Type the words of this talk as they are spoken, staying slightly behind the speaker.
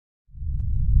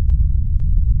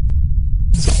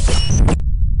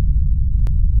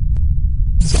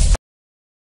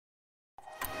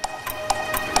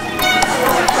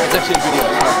actually a video.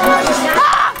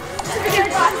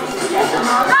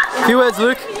 Few words,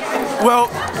 Luke. Well,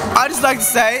 I'd just like to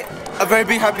say a very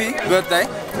big happy birthday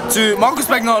to Marcus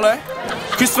Spagnolo,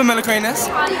 Christopher Millicrinas,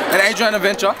 and Adrian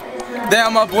Adventure. They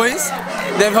are my boys.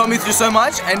 They've helped me through so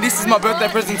much, and this is my birthday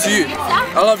present to you.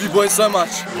 I love you boys so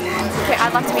much. Okay,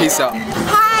 I'd love to meet you. Peace out.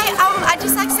 Hi, I'd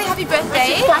just like to say happy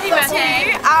birthday. Happy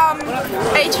birthday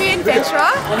to Adrian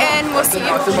Ventura, and we'll see you.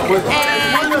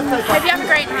 And hope you have a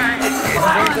great night.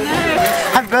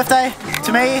 Happy birthday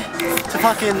to me, to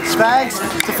fucking Spags,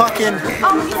 to fucking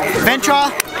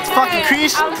Ventura, to fucking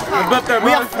Chris. Happy birthday,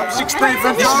 bro.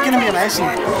 16th. This is gonna be amazing.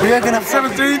 We are gonna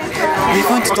 17. We're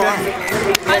going to die.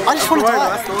 I just want to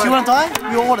die. Do you want to die?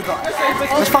 We all want to die.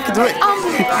 Let's fucking do it.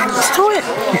 Let's do it.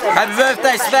 Happy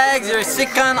birthday, Spags. You're a sick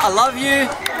cunt. I love you.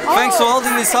 Thanks for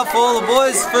holding this up for all the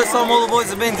boys. First time all the boys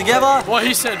have been together. What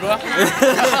he said, bro.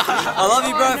 I love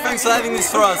you, bro. Thanks for having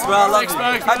this for us, bro. I love you.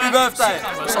 Happy birthday.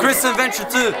 Chris and Venture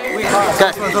too.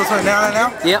 Okay.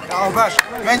 Now? Yep. Oh gosh.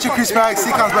 Venture, Chris Barrett,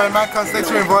 sick cunts, bro. Man cunts, thanks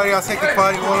for inviting us. Hectic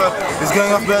party, all is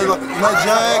going off, bro. No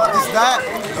joke, this, that.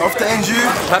 Off to end you.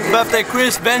 Happy birthday,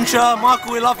 Chris, Venture,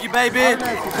 Michael, we love you, baby.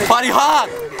 Party hard.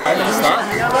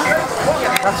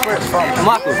 That's where it's from.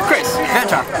 Michael, Chris,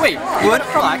 Venture, we would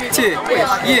like to wish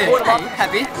you a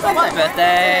happy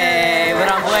birthday. Well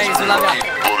done, boys. We love you.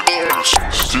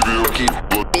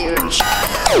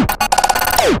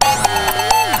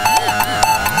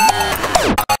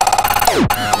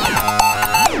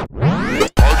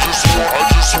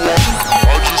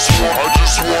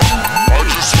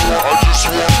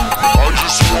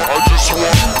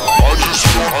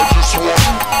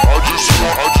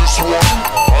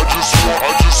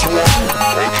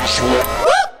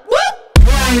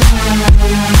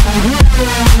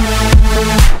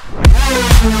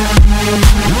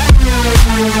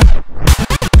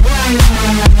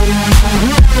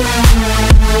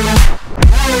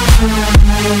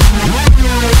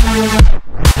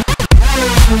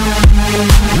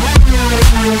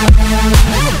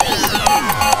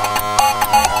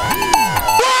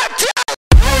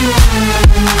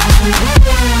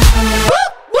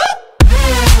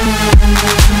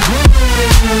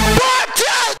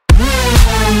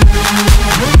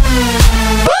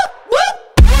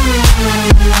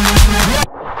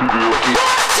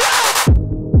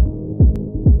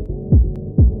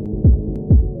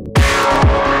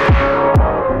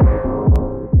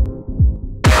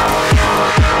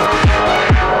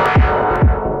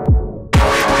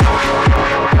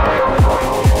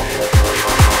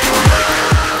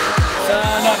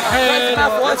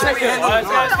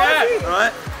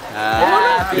 Alright.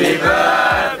 Happy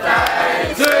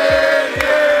birthday to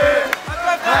you.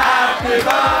 Happy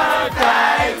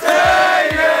birthday to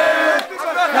you.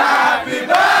 Happy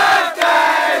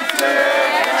birthday to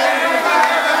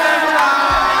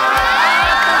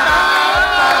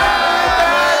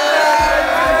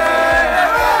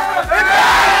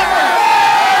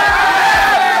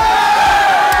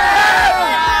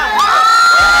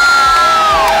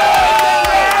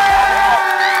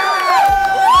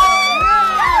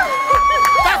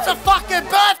That's a fucking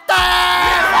birthday!